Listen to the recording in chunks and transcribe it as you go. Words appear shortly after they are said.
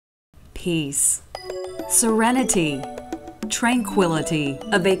peace. Serenity. Tranquility.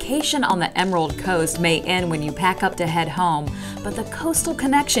 A vacation on the Emerald Coast may end when you pack up to head home, but the coastal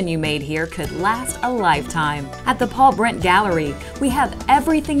connection you made here could last a lifetime. At the Paul Brent Gallery, we have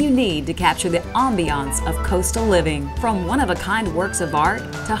everything you need to capture the ambiance of coastal living. From one-of-a-kind works of art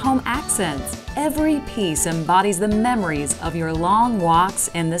to home accents, every piece embodies the memories of your long walks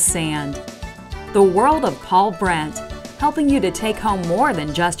in the sand. The World of Paul Brent, helping you to take home more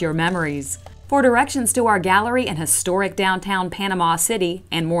than just your memories. For directions to our gallery in historic downtown Panama City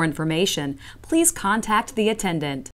and more information, please contact the attendant.